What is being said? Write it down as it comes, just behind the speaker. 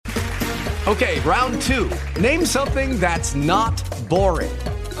Okay, round two. Name something that's not boring.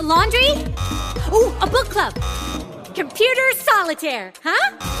 A laundry? Ooh, a book club. Computer solitaire,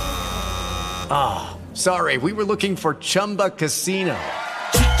 huh? Ah, sorry, we were looking for Chumba Casino.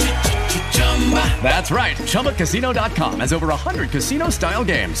 That's right, ChumbaCasino.com has over 100 casino-style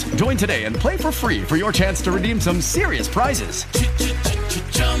games. Join today and play for free for your chance to redeem some serious prizes.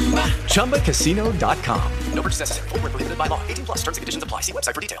 ChumbaCasino.com. No purchase necessary. Void where prohibited by law. 18 plus. Terms and conditions apply. See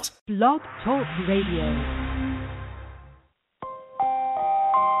website for details. Blog Talk Radio.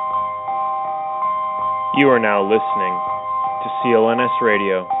 You are now listening to CLNS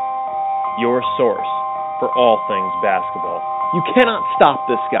Radio, your source for all things basketball. You cannot stop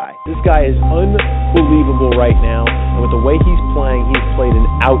this guy. This guy is unbelievable right now, and with the way he's playing, he's played an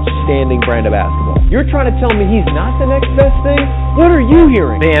outstanding brand of basketball. You're trying to tell me he's not the next best thing? What are you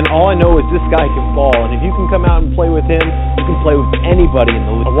hearing? Man, all I know is this guy can ball, and if you can come out and play with him, you can play with anybody in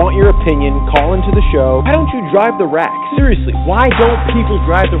the league. I want your opinion. Call into the show. Why don't you drive the rack? Seriously, why don't people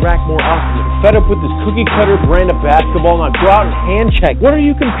drive the rack more often? I'm fed up with this cookie-cutter brand of basketball. Now go out and hand check. What are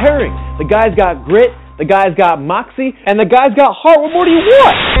you comparing? The guy's got grit. The guy's got moxie, and the guy's got heart. What more do you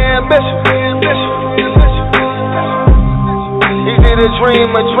want? He did a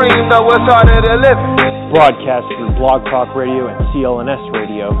dream, though it's harder to live. Broadcast through Blog Talk Radio and CLNS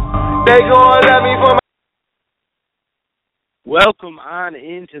Radio. They gon' let me for my... Welcome on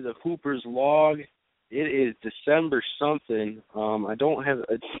into the Hooper's Log. It is December something. I don't have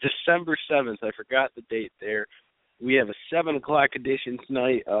December 7th. I forgot the date there. We have a 7 o'clock edition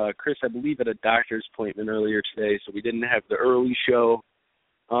tonight. Chris, I believe, had a doctor's appointment earlier today, so we didn't have the early show.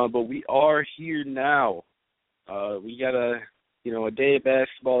 But we are here now. We got a day of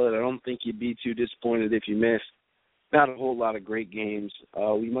basketball that I don't think you'd be too disappointed if you missed. Not a whole lot of great games.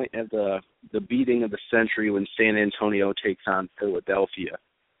 We might have the beating of the century when San Antonio takes on Philadelphia.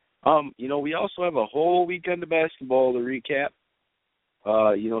 We also have a whole weekend of basketball to recap.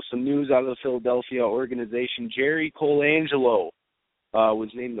 Some news out of the Philadelphia organization. Jerry Colangelo was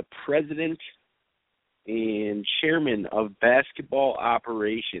named the president and chairman of basketball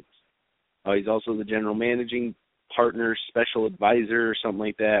operations. He's also the general managing partner, special advisor, or something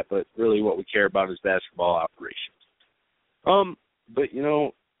like that, but really what we care about is basketball operations.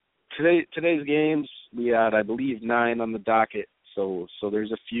 Today's games, we had, I believe, 9 on the docket, so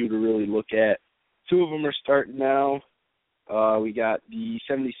there's a few to really look at. 2 of them are starting now. We got the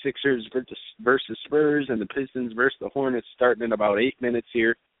 76ers versus Spurs and the Pistons versus the Hornets starting in about 8 minutes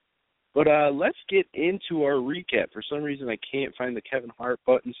here. But let's get into our recap. For some reason, I can't find the Kevin Hart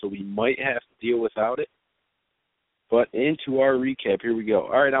button, so we might have to deal without it. But into our recap, here we go.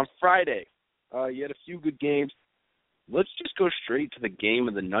 All right, on Friday, you had a few good games. Let's just go straight to the game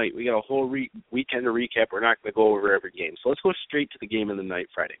of the night. We got a whole weekend to recap. We're not going to go over every game. So let's go straight to the game of the night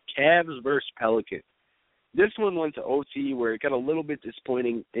Friday. Cavs versus Pelicans. This one went to OT where it got a little bit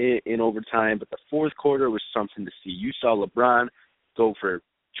disappointing in overtime, but the fourth quarter was something to see. You saw LeBron go for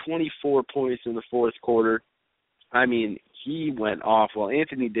 24 points in the fourth quarter. I mean, he went off while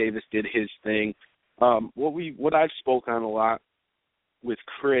Anthony Davis did his thing. What I've spoken on a lot with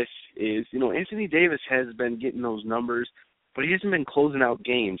Chris is, Anthony Davis has been getting those numbers, but he hasn't been closing out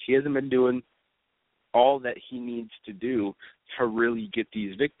games. He hasn't been doing all that he needs to do to really get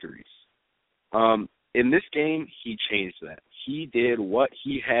these victories. In this game, he changed that. He did what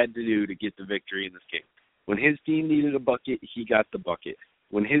he had to do to get the victory in this game. When his team needed a bucket, he got the bucket.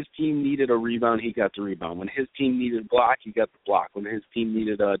 When his team needed a rebound, he got the rebound. When his team needed a block, he got the block. When his team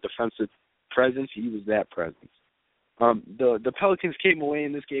needed a defensive presence, he was that presence. The Pelicans came away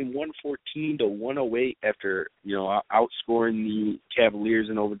in this game 114-108 after, outscoring the Cavaliers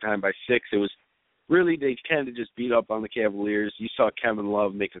in overtime by 6. It was really, they kind of just beat up on the Cavaliers. You saw Kevin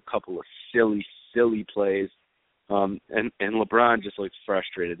Love make a couple of silly plays, and LeBron just looked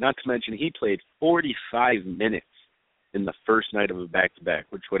frustrated. Not to mention he played 45 minutes in the first night of a back-to-back,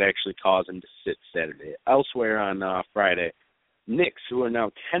 which would actually cause him to sit Saturday. Elsewhere on Friday, Knicks, who are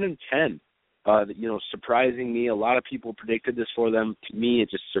now 10-10, surprising me. A lot of people predicted this for them. To me, it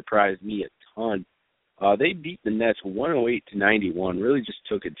just surprised me a ton. They beat the Nets 108-91, really just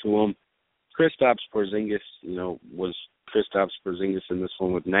took it to them. Kristaps Porzingis, was Kristaps Porzingis in this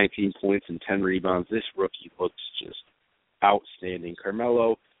one with 19 points and 10 rebounds. This rookie looks just outstanding.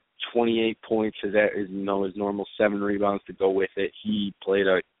 Carmelo, 28 points, his normal 7 rebounds to go with it. He played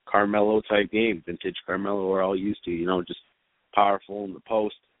a Carmelo-type game, vintage Carmelo we're all used to, just powerful in the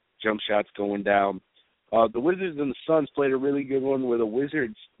post, jump shots going down. The Wizards and the Suns played a really good one where the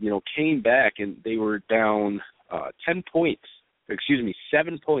Wizards, came back and they were down 7 points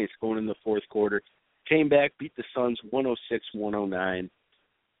going in the fourth quarter. Came back, beat the Suns 106-109.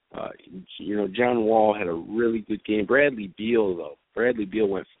 John Wall had a really good game. Bradley Beal, though. Bradley Beal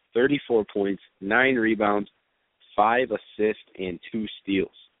went 34 points, 9 rebounds, 5 assists, and 2 steals.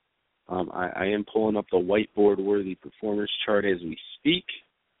 I am pulling up the whiteboard-worthy performance chart as we speak.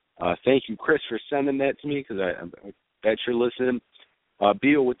 Thank you, Chris, for sending that to me, because I bet you're listening.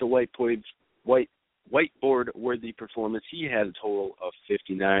 Beal with the whiteboard-worthy performance. He had a total of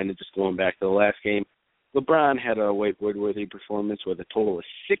 59. And just going back to the last game, LeBron had a whiteboard-worthy performance with a total of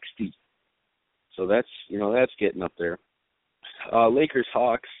 60. So that's getting up there.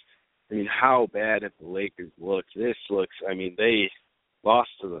 Lakers-Hawks, how bad have the Lakers looked? They lost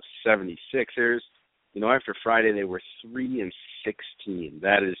to the 76ers. After Friday, they were 3-16.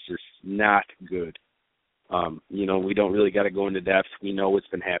 That is just not good. We don't really got to go into depth. We know what's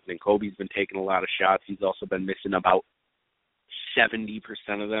been happening. Kobe's been taking a lot of shots. He's also been missing about 70%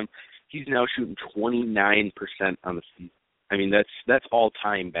 of them. He's now shooting 29% on the season. That's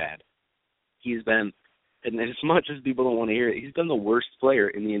all-time bad. He's been, and as much as people don't want to hear it, he's been the worst player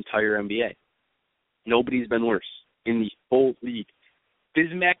in the entire NBA. Nobody's been worse in the whole league.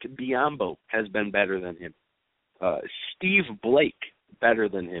 Bismack Biyombo has been better than him. Steve Blake, better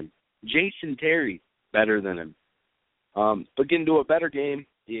than him. Jason Terry, better than him. But getting to a better game,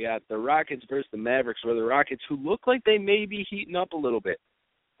 you got the Rockets versus the Mavericks, where the Rockets, who look like they may be heating up a little bit.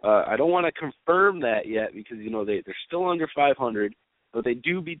 I don't want to confirm that yet because, they're still under 500, but they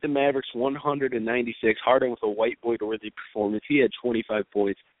do beat the Mavericks 196. Harden with a whiteboard-worthy performance. He had 25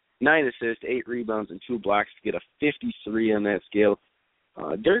 points, 9 assists, 8 rebounds, and 2 blocks to get a 53 on that scale.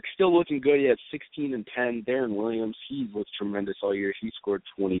 Dirk's still looking good. He had 16 and 10. Darren Williams, he looked tremendous all year. He scored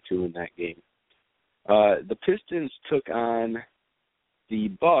 22 in that game. The Pistons took on the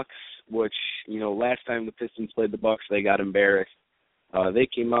Bucks, which, last time the Pistons played the Bucks, they got embarrassed. They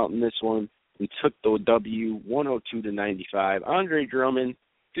came out in this one and took the W 102-95. Andre Drummond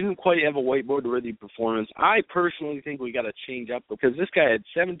didn't quite have a whiteboard-worthy performance. I personally think we got to change up because this guy had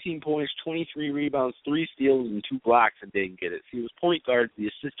 17 points, 23 rebounds, 3 steals, and 2 blocks and didn't get it. So he was point guard. The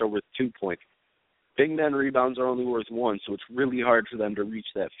assists are worth 2 points. Big men rebounds are only worth 1, so it's really hard for them to reach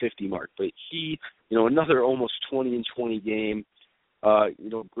that 50 mark. But he, another almost 20-20 game.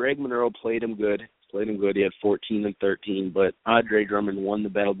 Greg Monroe played him good. He had 14 and 13, but Andre Drummond won the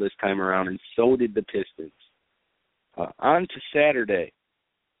battle this time around, and so did the Pistons. On to Saturday.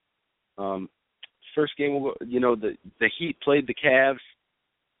 First game, the Heat played the Cavs.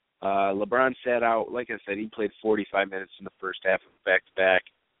 LeBron sat out. Like I said, he played 45 minutes in the first half of back-to-back.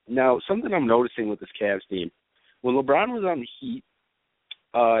 Now, something I'm noticing with this Cavs team, when LeBron was on the Heat,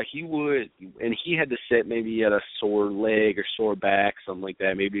 he had to sit, maybe he had a sore leg or sore back, something like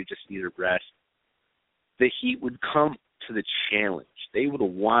that, maybe it just needed rest. The Heat would come to the challenge. They would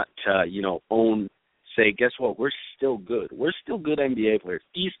want to, say, guess what, we're still good. We're still good NBA players.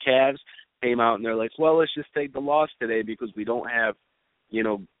 These Cavs came out and they're like, well, let's just take the loss today because we don't have,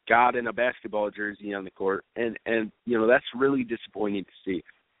 God in a basketball jersey on the court. And that's really disappointing to see.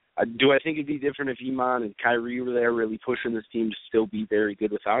 Do I think it'd be different if Iman and Kyrie were there really pushing this team to still be very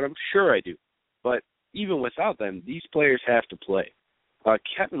good without him? Sure I do. But even without them, these players have to play.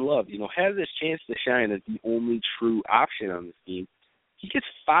 Kevin Love, has this chance to shine as the only true option on this team. He gets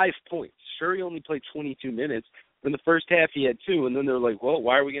 5 points. Sure, he only played 22 minutes. In the first half, he had 2, and then they're like, well,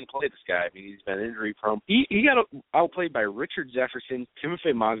 why are we going to play this guy? He's been injury-prone. He got outplayed by Richard Jefferson,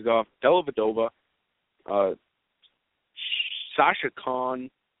 Timofey Mozgov, Dellavedova, Sasha Kaun,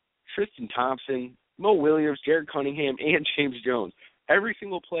 Tristan Thompson, Mo Williams, Jared Cunningham, and James Jones. Every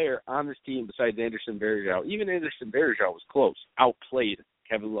single player on this team besides Anderson Varejao, even Anderson Varejao was close, outplayed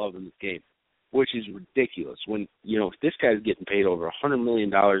Kevin Love in this game, which is ridiculous. When, if this guy's getting paid over $100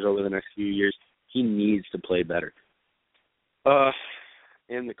 million over the next few years, he needs to play better.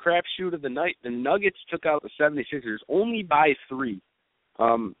 And the crapshoot of the night, the Nuggets took out the 76ers only by 3.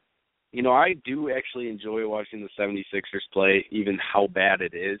 I do actually enjoy watching the 76ers play, even how bad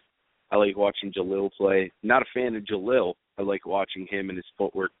it is. I like watching Jalil play. Not a fan of Jalil. I like watching him and his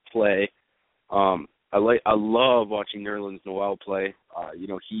footwork play. I love watching Nerlens Noel play.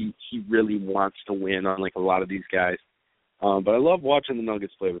 He really wants to win, unlike a lot of these guys. But I love watching the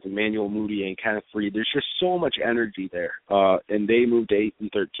Nuggets play with Emmanuel Moody and Kenneth Faried. There's just so much energy there. And they moved to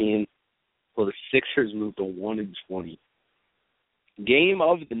 8-13. Well, the Sixers moved to 1-20. Game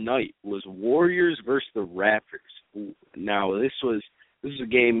of the night was Warriors versus the Raptors. Now, this is a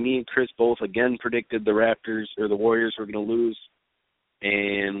game me and Chris both again predicted the Warriors were going to lose,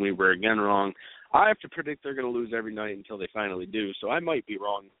 and we were again wrong. I have to predict they're going to lose every night until they finally do, so I might be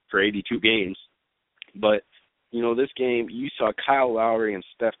wrong for 82 games. But this game, you saw Kyle Lowry and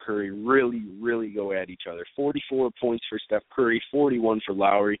Steph Curry really, really go at each other. 44 points for Steph Curry, 41 for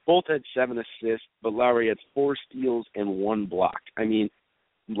Lowry. Both had 7 assists, but Lowry had 4 steals and 1 block. I mean,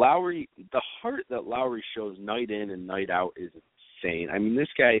 Lowry, the heart that Lowry shows night in and night out is insane. I mean, this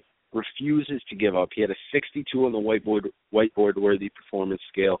guy refuses to give up. He had a 62 on the whiteboard-worthy performance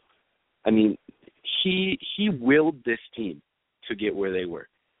scale. I mean, he willed this team to get where they were.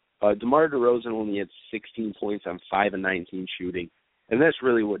 DeMar DeRozan only had 16 points on 5 and 19 shooting, and that's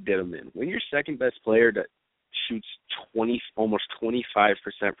really what did him in. When your second-best player that shoots almost 25%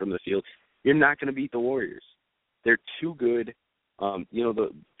 from the field, you're not going to beat the Warriors. They're too good. The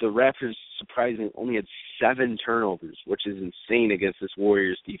Raptors, surprisingly, only had 7 turnovers, which is insane against this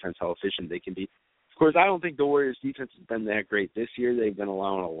Warriors defense, how efficient they can be. Of course, I don't think the Warriors defense has been that great this year. They've been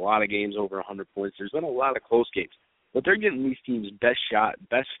allowing a lot of games over 100 points. There's been a lot of close games. But they're getting these teams' best shot,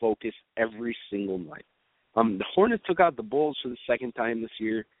 best focus every single night. The Hornets took out the Bulls for the second time this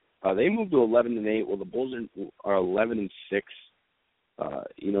year. They moved to 11-8, while the Bulls are 11-6.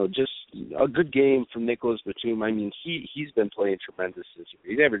 Just a good game from Nicholas Batum. I mean, he's been playing tremendous this year.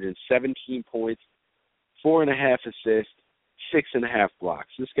 He's averaging 17 points, 4.5 assists, 6.5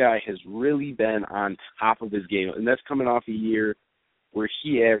 blocks. This guy has really been on top of his game, and that's coming off a year where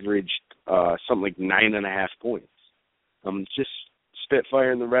he averaged something like 9.5 points. Just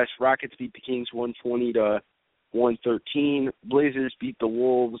spitfire and the rest. Rockets beat the Kings 120-113. Blazers beat the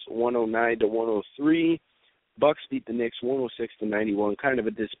Wolves 109-103. Bucks beat the Knicks 106-91. Kind of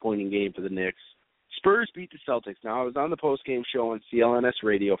a disappointing game for the Knicks. Spurs beat the Celtics. Now, I was on the post-game show on CLNS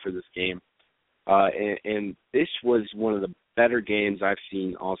radio for this game, and this was one of the better games I've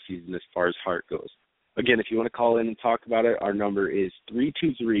seen all season as far as heart goes. Again, if you want to call in and talk about it, our number is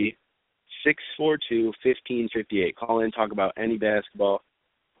 323-642-1558. Call in, talk about any basketball.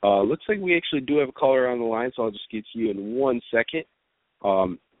 Looks like we actually do have a caller on the line, so I'll just get to you in 1 second.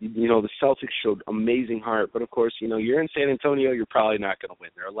 The Celtics showed amazing heart, but of course, you're in San Antonio, you're probably not going to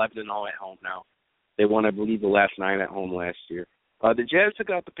win. They're 11-0 at home now. They won, I believe, the last 9 at home last year. The Jazz took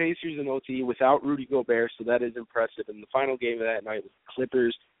out the Pacers in OT without Rudy Gobert, so that is impressive. And the final game of that night was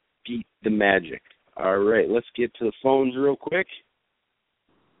Clippers beat the Magic. All right, let's get to the phones real quick.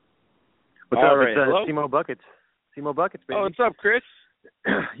 What's up? Right, it's Cmo Buckets. Cmo Buckets, baby. Oh, what's up, Chris?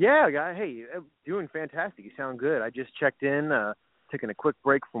 Yeah, guy. Hey, doing fantastic. You sound good. I just checked in, taking a quick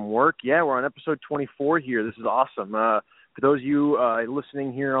break from work. Yeah, we're on episode 24 here. This is awesome. For those of you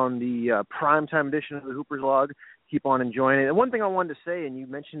listening here on the primetime edition of the Hoopers Log, keep on enjoying it. And one thing I wanted to say, and you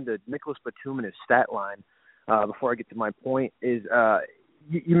mentioned the Nicholas Batum and his stat line before I get to my point, is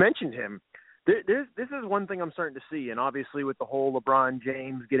you mentioned him. This is one thing I'm starting to see, and obviously with the whole LeBron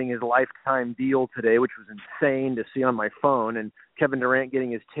James getting his lifetime deal today, which was insane to see on my phone, and Kevin Durant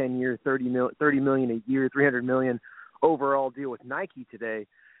getting his 10-year, $30 million a year, $300 million overall deal with Nike today,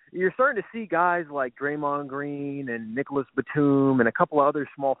 you're starting to see guys like Draymond Green and Nicholas Batum and a couple of other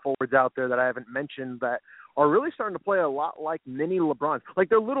small forwards out there that I haven't mentioned that are really starting to play a lot like mini LeBron. Like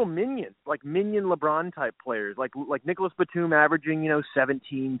they're little minions, like minion LeBron type players, like Nicholas Batum averaging,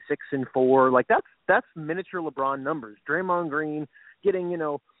 17, 6 and 4. Like that's miniature LeBron numbers. Draymond Green getting,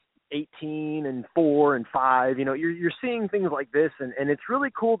 18 and 4 and 5. You're seeing things like this, and it's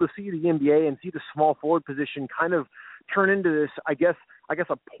really cool to see the NBA and see the small forward position kind of turn into this, I guess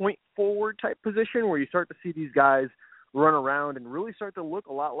a point forward type position where you start to see these guys run around and really start to look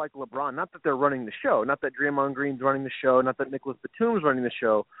a lot like LeBron. Not that they're running the show, not that Draymond Green's running the show, not that Nicholas Batum's running the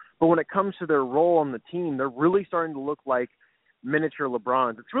show, but when it comes to their role on the team, they're really starting to look like miniature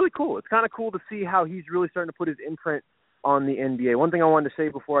LeBrons. It's really cool. It's kind of cool to see how he's really starting to put his imprint on the NBA. One thing I wanted to say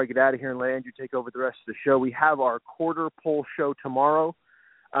before I get out of here and let Andrew take over the rest of the show, we have our quarter poll show tomorrow.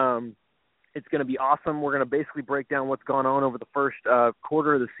 It's going to be awesome. We're going to basically break down what's gone on over the first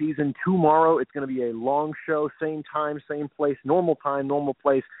quarter of the season. Tomorrow, it's going to be a long show, same time, same place, normal time, normal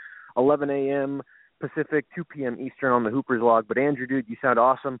place, 11 a.m. Pacific, 2 p.m. Eastern on the Hoopers Log. But Andrew, dude, you sound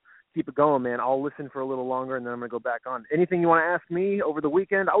awesome. Keep it going, man. I'll listen for a little longer, and then I'm going to go back on. Anything you want to ask me over the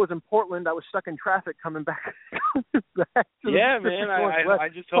weekend? I was in Portland. I was stuck in traffic coming back. Yeah, man. I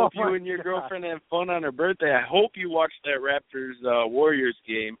just hope you and your girlfriend have fun on her birthday. I hope you watched that Raptors-Warriors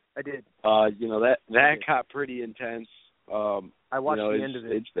game. I did. That got pretty intense. I watched the end of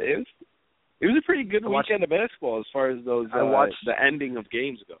it. It was a pretty good weekend of basketball as far as those the ending of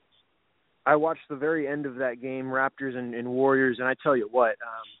games goes. I watched the very end of that game, Raptors and Warriors, and I tell you what,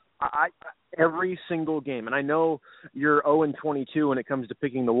 I every single game, and I know you're 0-22 when it comes to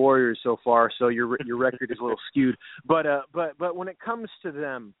picking the Warriors so far, so your record is a little skewed. But when it comes to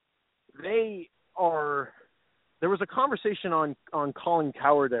them, they are. There was a conversation on Colin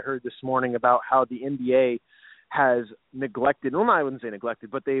Cowherd I heard this morning about how the NBA has neglected, well, I wouldn't say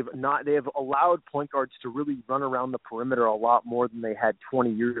neglected, but they have allowed point guards to really run around the perimeter a lot more than they had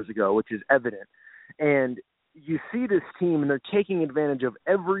 20 years ago, which is evident. And you see this team, and they're taking advantage of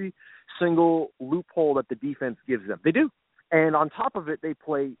every single loophole that the defense gives them. They do. And on top of it, they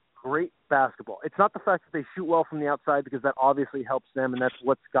play great basketball. It's not the fact that they shoot well from the outside, because that obviously helps them, and that's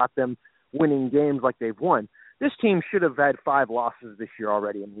what's got them winning games like they've won. This team should have had 5 losses this year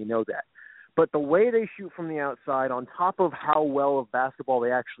already, and we know that. But the way they shoot from the outside, on top of how well of basketball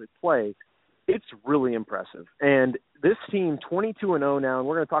they actually play, it's really impressive. And this team, 22-0 now, and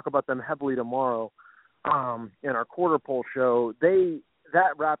we're going to talk about them heavily tomorrow in our quarter pole show.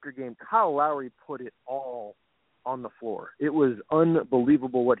 That Raptor game, Kyle Lowry put it all on the floor. It was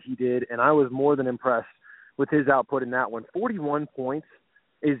unbelievable what he did, and I was more than impressed with his output in that one. 41 points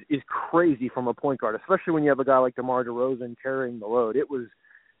is crazy from a point guard, especially when you have a guy like DeMar DeRozan carrying the load. It was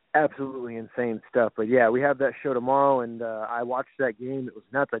absolutely insane stuff. But, yeah, we have that show tomorrow, and I watched that game. It was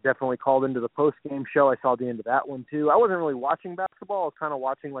nuts. I definitely called into the post-game show. I saw the end of that one, too. I wasn't really watching basketball. I was kind of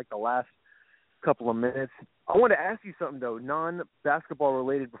watching, like, the last couple of minutes. I want to ask you something, though, non-basketball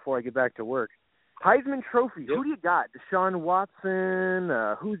related before I get back to work. Heisman Trophy, who do you got? Deshaun Watson,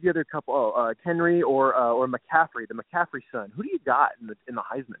 who's the other couple? Henry or McCaffrey, the McCaffrey son. Who do you got in the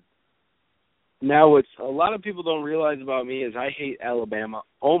Heisman? Now, what a lot of people don't realize about me is I hate Alabama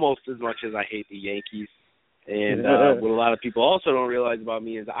almost as much as I hate the Yankees. And what a lot of people also don't realize about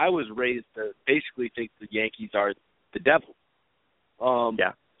me is I was raised to basically think the Yankees are the devil.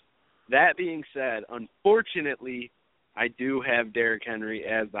 Yeah. That being said, unfortunately, I do have Derrick Henry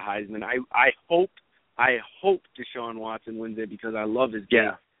as the Heisman. I hope Deshaun Watson wins it because I love his game.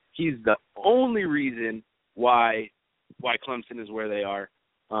 Yeah. He's the only reason why Clemson is where they are.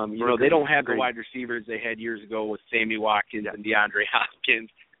 They don't have the wide receivers they had years ago with Sammy Watkins and DeAndre Hopkins.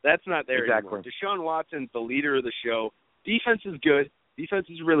 That's not there anymore. Deshaun Watson's the leader of the show. Defense is good. Defense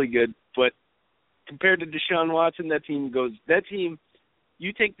is really good. But compared to Deshaun Watson,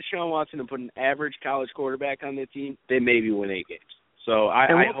 you take Deshaun Watson and put an average college quarterback on that team, they maybe win 8 games. So I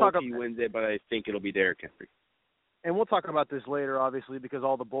hope he wins it, but I think it'll be Derrick Henry. And we'll talk about this later, obviously, because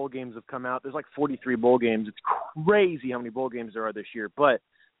all the bowl games have come out. There's like 43 bowl games. It's crazy how many bowl games there are this year. But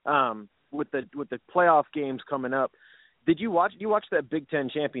with the playoff games coming up, did you watch that Big Ten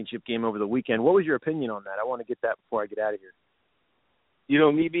championship game over the weekend? What was your opinion on that? I want to get that before I get out of here.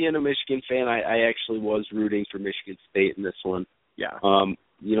 Me being a Michigan fan, I actually was rooting for Michigan State in this one. Yeah.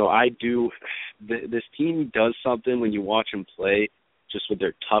 I do. This team does something when you watch them play, just with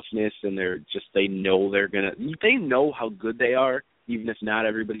their toughness and they know how good they are, even if not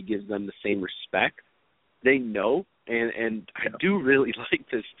everybody gives them the same respect. They know, and I do really like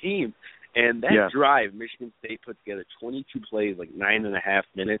this team. And that drive Michigan State put together, 22 plays, like 9.5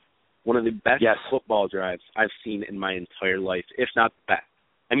 minutes, one of the best football drives I've seen in my entire life, if not the best.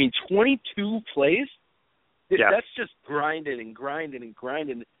 I mean, 22 plays? That's just grinding.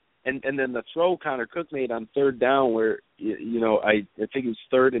 And then the throw Connor Cook made on third down where, I think it was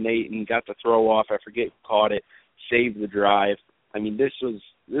 3rd and 8 and got the throw off. I forget who caught it, saved the drive. I mean, this was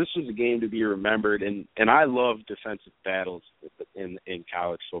a game to be remembered. And I love defensive battles in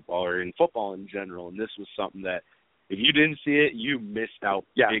college football or in football in general. And this was something that if you didn't see it, you missed out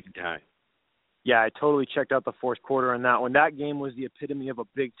big time. Yeah, I totally checked out the fourth quarter on that one. That game was the epitome of a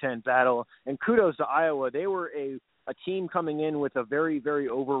Big Ten battle. And kudos to Iowa. They were a team coming in with a very, very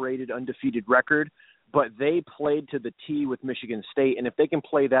overrated, undefeated record, but they played to the T with Michigan State. And if they can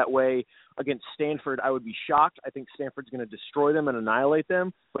play that way against Stanford, I would be shocked. I think Stanford's going to destroy them and annihilate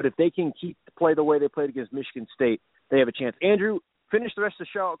them. But if they can play the way they played against Michigan State, they have a chance. Andrew, finish the rest of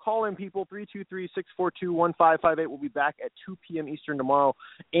the show. Call in, people, 323-642-1558. We'll be back at 2 p.m. Eastern tomorrow.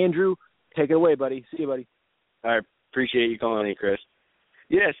 Andrew, take it away, buddy. See you, buddy. I appreciate you calling in, Chris.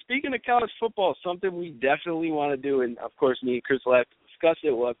 Yeah, speaking of college football, something we definitely want to do, and, of course, me and Chris will have to discuss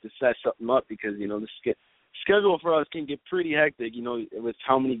it. We'll have to set something up because, the schedule for us can get pretty hectic, with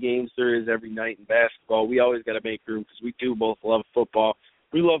how many games there is every night in basketball. We always got to make room because we do both love football.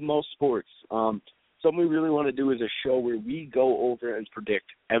 We love most sports. Something we really want to do is a show where we go over and predict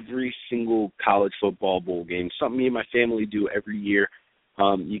every single college football bowl game, something me and my family do every year.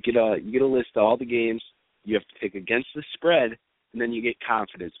 You get a list of all the games. You have to pick against the spread, and then you get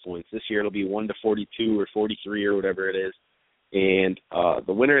confidence points. This year it'll be 1 to 42 or 43 or whatever it is. And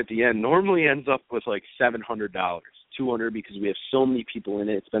the winner at the end normally ends up with like $700, $200 because we have so many people in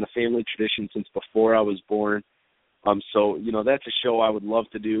it. It's been a family tradition since before I was born. So that's a show I would love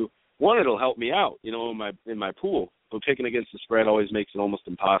to do. One, it'll help me out, in my pool. But picking against the spread always makes it almost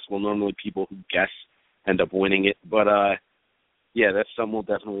impossible. Normally people who guess end up winning it. But yeah, that's something we'll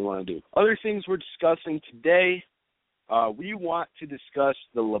definitely want to do. Other things we're discussing today, we want to discuss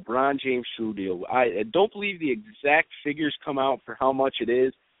the LeBron James shoe deal. I don't believe the exact figures come out for how much it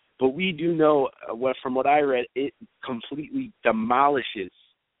is, but we do know, from what I read, it completely demolishes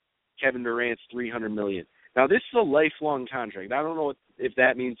Kevin Durant's $300 million. Now, this is a lifelong contract. I don't know if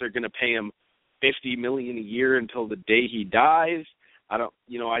that means they're going to pay him $50 million a year until the day he dies. I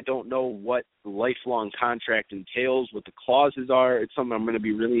don't know what the lifelong contract entails, what the clauses are. It's something I'm going to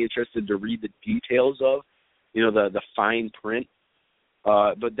be really interested to read the details of, the fine print.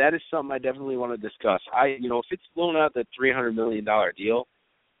 But that is something I definitely want to discuss. If it's blown out that $300 million deal,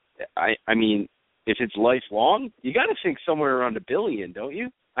 I mean, if it's lifelong, you got to think somewhere around $1 billion, don't you?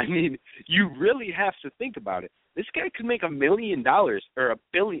 I mean, you really have to think about it. This guy could make $1 billion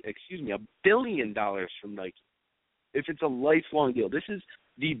from Nike if it's a lifelong deal. This is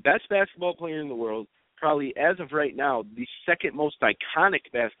the best basketball player in the world, probably as of right now, the second most iconic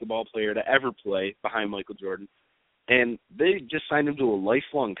basketball player to ever play behind Michael Jordan. And they just signed him to a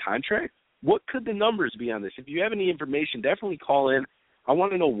lifelong contract? What could the numbers be on this? If you have any information, definitely call in. I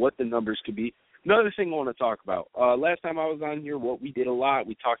want to know what the numbers could be. Another thing I want to talk about. Last time I was on here, what we did a lot,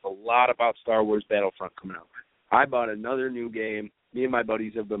 we talked a lot about Star Wars Battlefront coming out. I bought another new game. Me and my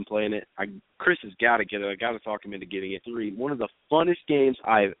buddies have been playing it. Chris has got to get it. I got to talk him into getting it. One of the funnest games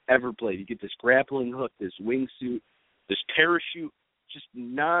I've ever played. You get this grappling hook, this wingsuit, this parachute, just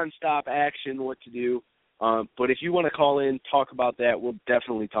nonstop action, what to do. But if you want to call in, talk about that, we'll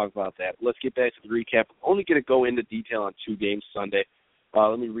definitely talk about that. Let's get back to the recap. I'm only going to go into detail on 2 games Sunday.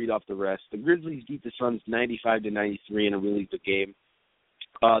 Let me read off the rest. The Grizzlies beat the Suns 95-93 in a really good game.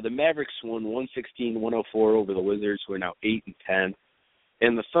 The Mavericks won 116-104 over the Wizards, who are now 8-10.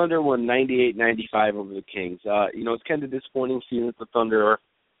 And the Thunder won 98-95 over the Kings. It's kind of disappointing seeing that the Thunder are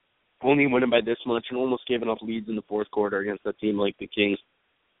only winning by this much and almost giving up leads in the fourth quarter against a team like the Kings,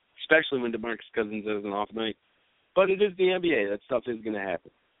 especially when DeMarcus Cousins has an off night. But it is the NBA. That stuff is going to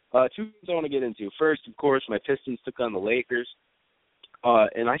happen. 2 things I want to get into. First, of course, my Pistons took on the Lakers.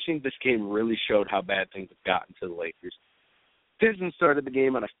 And I think this game really showed how bad things have gotten to the Lakers. Pistons started the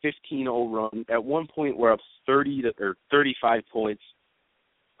game on a 15-0 run. At one point, we're up 35 points.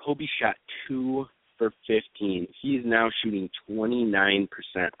 Kobe shot 2 for 15. He is now shooting 29%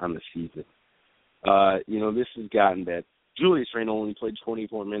 on the season. This has gotten bad. Julius Randle only played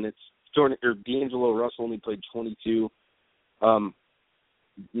 24 minutes. D'Angelo Russell only played 22. The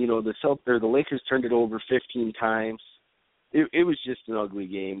Lakers turned it over 15 times. It was just an ugly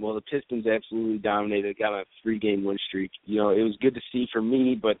game. Well, the Pistons absolutely dominated, got a 3-game win streak. It was good to see for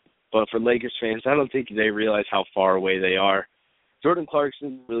me, but for Lakers fans, I don't think they realize how far away they are. Jordan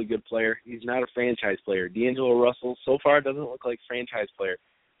Clarkson, really good player. He's not a franchise player. D'Angelo Russell, so far, doesn't look like a franchise player.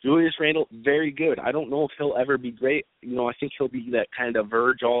 Julius Randle, very good. I don't know if he'll ever be great. I think he'll be that kind of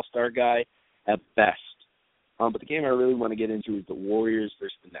verge all-star guy at best. But the game I really want to get into is the Warriors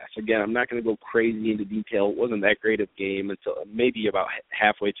versus the Nets. Again, I'm not going to go crazy into detail. It wasn't that great of a game until maybe about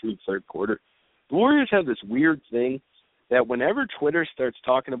halfway through the third quarter. The Warriors have this weird thing that whenever Twitter starts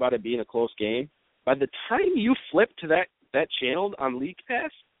talking about it being a close game, by the time you flip to that channel on League Pass,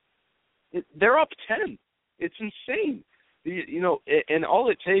 they're up 10. It's insane. And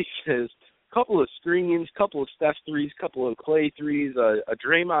all it takes is a couple of screens, a couple of Steph threes, a couple of Clay threes, a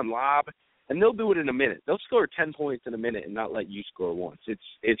Draymond lob, and they'll do it in a minute. They'll score 10 points in a minute and not let you score once.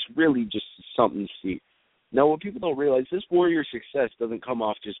 It's really just something to see. Now, what people don't realize, this Warriors' success doesn't come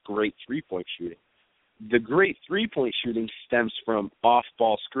off just great three-point shooting. The great three-point shooting stems from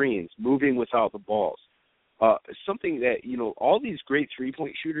off-ball screens, moving without the balls. Something that, all these great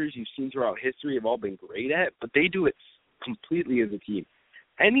three-point shooters you've seen throughout history have all been great at, but they do it completely as a team.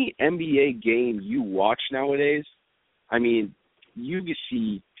 Any NBA game you watch nowadays, you can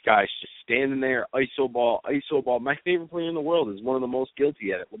see guys just standing there, iso ball. My favorite player in the world is one of the most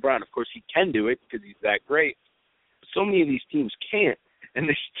guilty at it, LeBron. Of course, he can do it because he's that great. But so many of these teams can't, and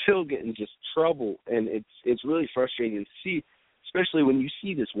they're still getting just trouble, and it's really frustrating to see, especially when you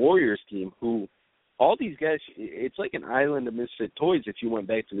see this Warriors team who all these guys, it's like an island of misfit toys if you went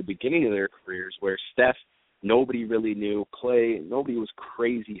back to the beginning of their careers, where Steph, nobody really knew. Clay, nobody was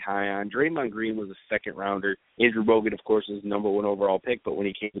crazy high on. Draymond Green was a second-rounder. Andrew Bogut, of course, was the number 1 overall pick, but when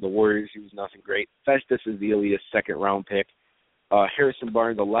he came to the Warriors, he was nothing great. Festus is the elitist second-round pick. Harrison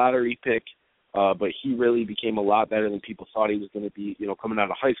Barnes, a lottery pick, but he really became a lot better than people thought he was going to be. Coming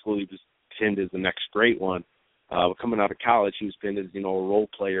out of high school, he was pinned as the next great one. Coming out of college, he was pinned as, a role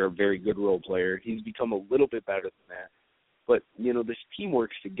player, a very good role player. He's become a little bit better than that. But, this team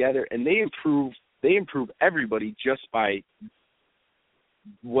works together, and they improve everybody just by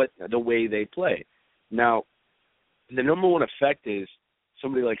the way they play. Now, the number one effect is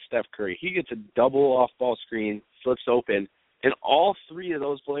somebody like Steph Curry. He gets a double off-ball screen, flips open, and all three of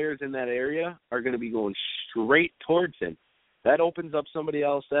those players in that area are going to be going straight towards him. That opens up somebody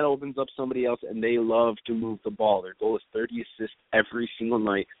else, and they love to move the ball. Their goal is 30 assists every single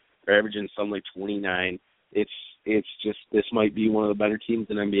night. They're averaging something like 29. It's just, this might be one of the better teams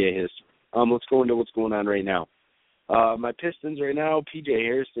in NBA history. Let's go into what's going on right now. My Pistons right now, P.J.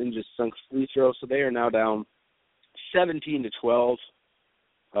 Harrison just sunk free throw, so they are now down 17-12.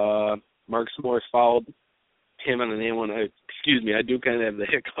 Marcus Morris fouled him on an A1. Excuse me, I do kind of have the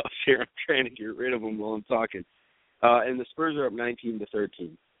hiccups here. I'm trying to get rid of them while I'm talking. And the Spurs are up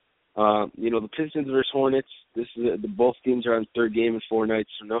 19-13. The Pistons versus Hornets, this is both teams are on third game in 4 nights,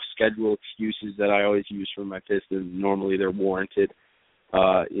 so no schedule excuses that I always use for my Pistons. Normally they're warranted.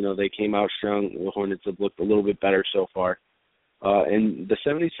 They came out strong. The Hornets have looked a little bit better so far. And the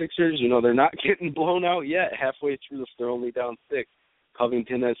 76ers, they're not getting blown out yet. Halfway through, they're only down 6.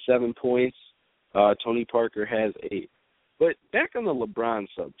 Covington has 7 points. Tony Parker has 8. But back on the LeBron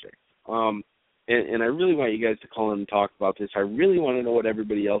subject, and I really want you guys to call in and talk about this. I really want to know what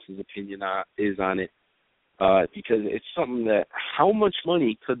everybody else's opinion is on it, because it's something that, how much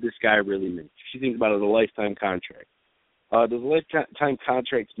money could this guy really make? If you think about it, a lifetime contract. Does a lifetime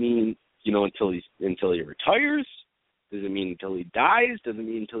contract mean, until he retires? Does it mean until he dies? Does it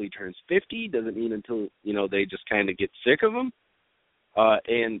mean until he turns 50? Does it mean until, they just kind of get sick of him?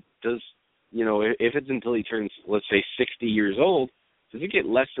 And does, if it's until he turns, let's say, 60 years old, does it get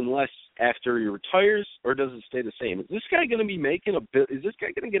less and less after he retires, or does it stay the same? Is this guy going to be making is this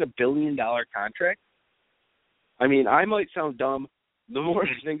guy going to get $1 billion contract? I mean, I might sound dumb. The more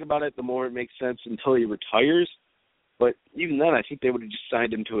I think about it, the more it makes sense until he retires. But even then, I think they would have just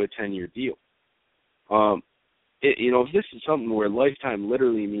signed him to a 10-year deal. If this is something where lifetime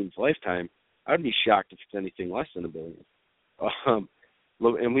literally means lifetime, I'd be shocked if it's anything less than $1 billion.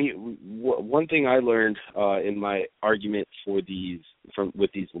 And one thing I learned in my argument with these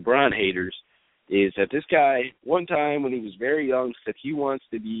LeBron haters is that this guy, one time when he was very young, said he wants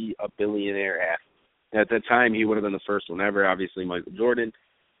to be a billionaire athlete. At that time, he would have been the first one ever, obviously Michael Jordan.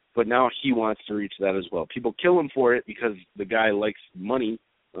 But now he wants to reach that as well. People kill him for it because the guy likes money.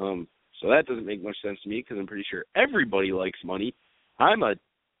 So that doesn't make much sense to me because I'm pretty sure everybody likes money. I'm a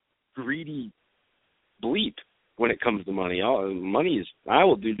greedy bleep when it comes to money. I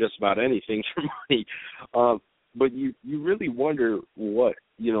will do just about anything for money. But you really wonder what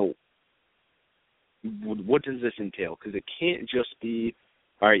does this entail? Because it can't just be,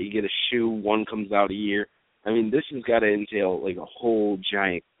 all right, you get a shoe, one comes out a year. I mean, this has got to entail like a whole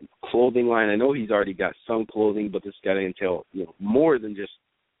giant clothing line. I know he's already got some clothing, but this has got to entail more than just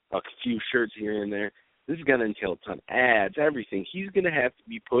a few shirts here and there. This is going to entail a ton of ads, everything. He's going to have to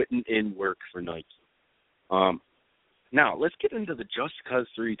be putting in work for Nike. Now, let's get into the Just Cause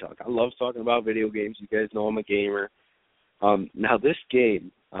 3 talk. I love talking about video games. You guys know I'm a gamer. Now, this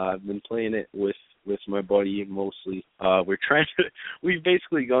game, I've been playing it with my buddy mostly. We've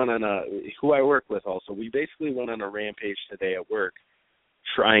basically gone on who I work with also, we basically went on a rampage today at work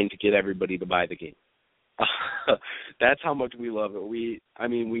trying to get everybody to buy the game. That's how much we love it. We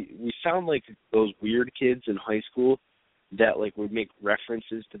sound like those weird kids in high school that would make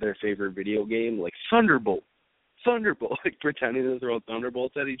references to their favorite video game, like Thunderbolt, like pretending to throw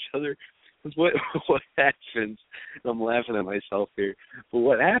thunderbolts at each other. Because what happens, and I'm laughing at myself here, but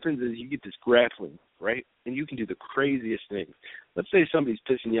what happens is you get this grappling, right? And you can do the craziest things. Let's say somebody's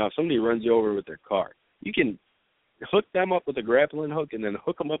pissing you off. Somebody runs you over with their car. You can hook them up with a grappling hook and then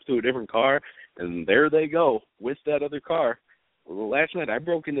hook them up to a different car, and there they go with that other car. Well, last night I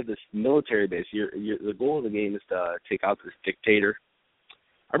broke into this military base. The goal of the game is to take out this dictator.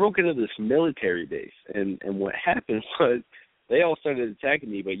 I broke into this military base, and what happened was they all started attacking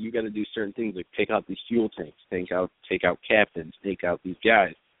me, but you got to do certain things like take out these fuel tanks, take out captains, take out these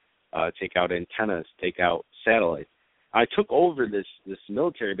guys, take out antennas, take out satellites. I took over this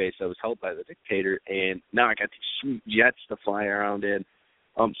military base that was held by the dictator, and now I got these sweet jets to fly around in.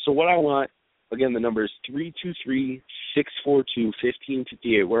 So what I want, again, the number is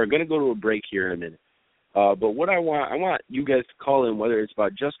 323-642-1558. We're going to go to a break here in a minute. But what I want you guys to call in, whether it's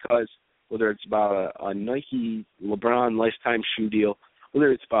about Just Cause, whether it's about a Nike LeBron lifetime shoe deal,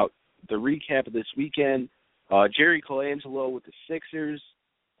 whether it's about the recap of this weekend, Jerry Colangelo with the Sixers,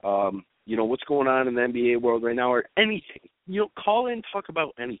 what's going on in the NBA world right now, or anything. Call in, talk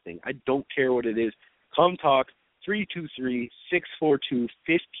about anything. I don't care what it is. Come talk,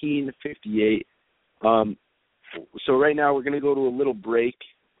 323-642-1558. So right now we're going to go to a little break.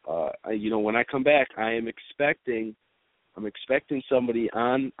 When I come back, I'm expecting somebody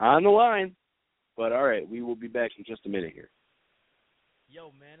on the line But all right, we will be back in just a minute here. Yo,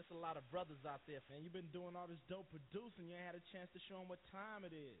 man, it's a lot of brothers out there, man. You've been doing all this dope producing. You ain't had a chance to show them what time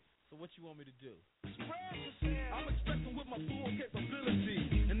it is. So what you want me to do? I'm expecting with my full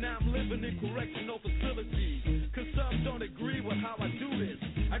capability, and now I'm living in correctional facilities. Cause some don't agree with how I do this.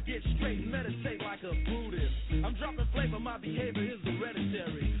 I get straight and meditate like a Buddhist. I'm dropping flavor, my behavior is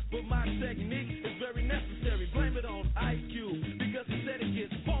hereditary. But my technique is very necessary. Blame it on IQ, because he said it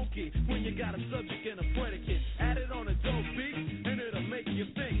gets funky when you got a subject and a predicate. Add it on a dope beat, and it'll make you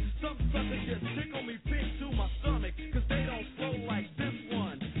think. Some suckers just tickle me pink to my stomach, cause they don't flow like this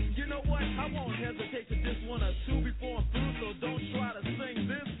one. You know what? I won't hesitate to diss one or two before I'm through, so don't try to sing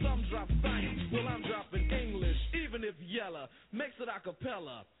this. Some drop science, well I'm dropping English, even if Yella makes it a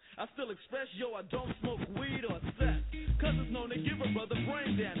cappella. I still express, yo, I don't smoke weed or sex, cause it's known to give a brother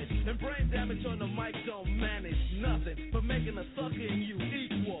brain damage. And brain damage on the mic don't manage nothing but making a sucker and you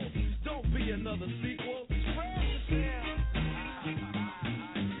equal. Don't be another sequel. Spread yourself.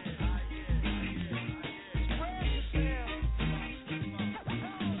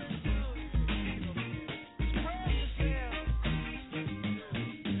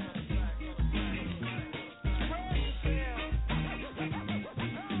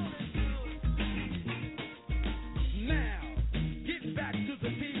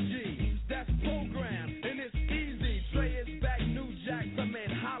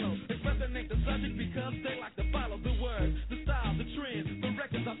 Because they like to follow the words, the style, the trends, the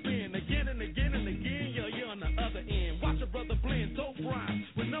records I spin again and again and again. You're on the other end. Watch a brother blend dope rhymes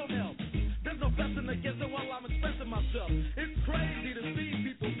with no help. There's no blessing against it while I'm expressing myself. It's crazy to see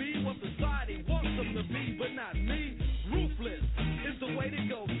people be what society wants them to be, but not me. Ruthless is the way to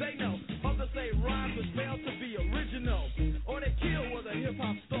go. They know. Others say rhymes which fail to be original, or they kill where the hip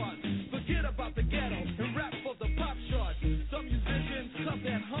hop starts. Forget about the ghetto and rap for the pop charts. Some musicians cuss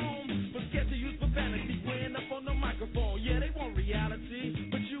at home, but scared to use profanity when up on the microphone. Yeah, they want reality,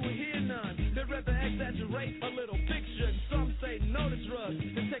 but you will hear none. They'd rather exaggerate a little fiction. Some say no to drugs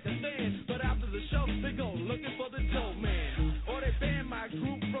and take a stand, but after the show, they go looking for the dope man. Or they ban my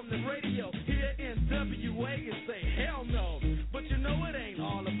group from the radio here in WA and say hell no. But you know it ain't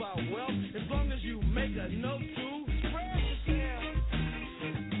all about wealth, as long as you make a note to spread yourself.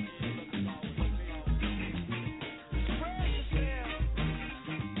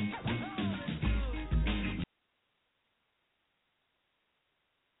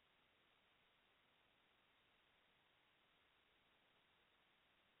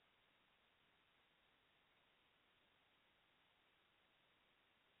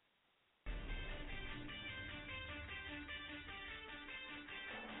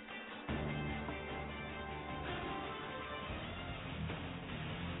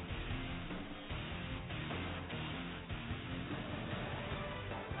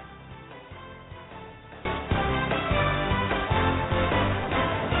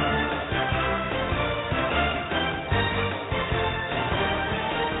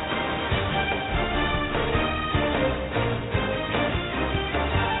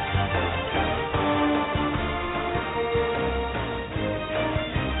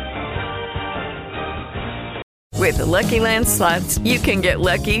 With the Lucky Land Slots, you can get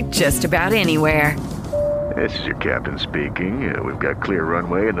lucky just about anywhere. This is your captain speaking. We've got clear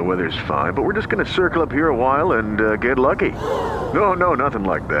runway and the weather's fine, but we're just going to circle up here a while and get lucky. No, nothing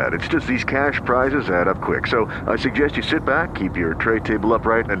like that. It's just these cash prizes add up quick. So I suggest you sit back, keep your tray table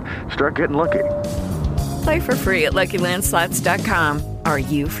upright, and start getting lucky. Play for free at LuckyLandSlots.com. Are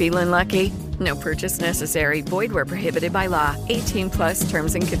you feeling lucky? No purchase necessary. Void where prohibited by law. 18 plus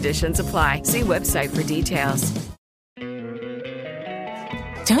terms and conditions apply. See website for details.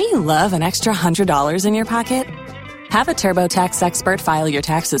 Don't you love an extra $100 in your pocket? Have a TurboTax expert file your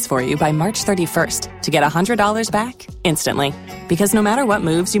taxes for you by March 31st to get $100 back instantly. Because no matter what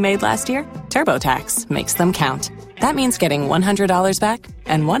moves you made last year, TurboTax makes them count. That means getting $100 back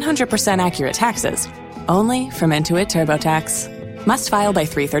and 100% accurate taxes, only from Intuit TurboTax. Must file by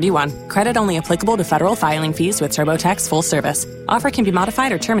 3/31. Credit only applicable to federal filing fees with TurboTax full service. Offer can be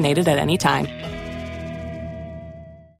modified or terminated at any time.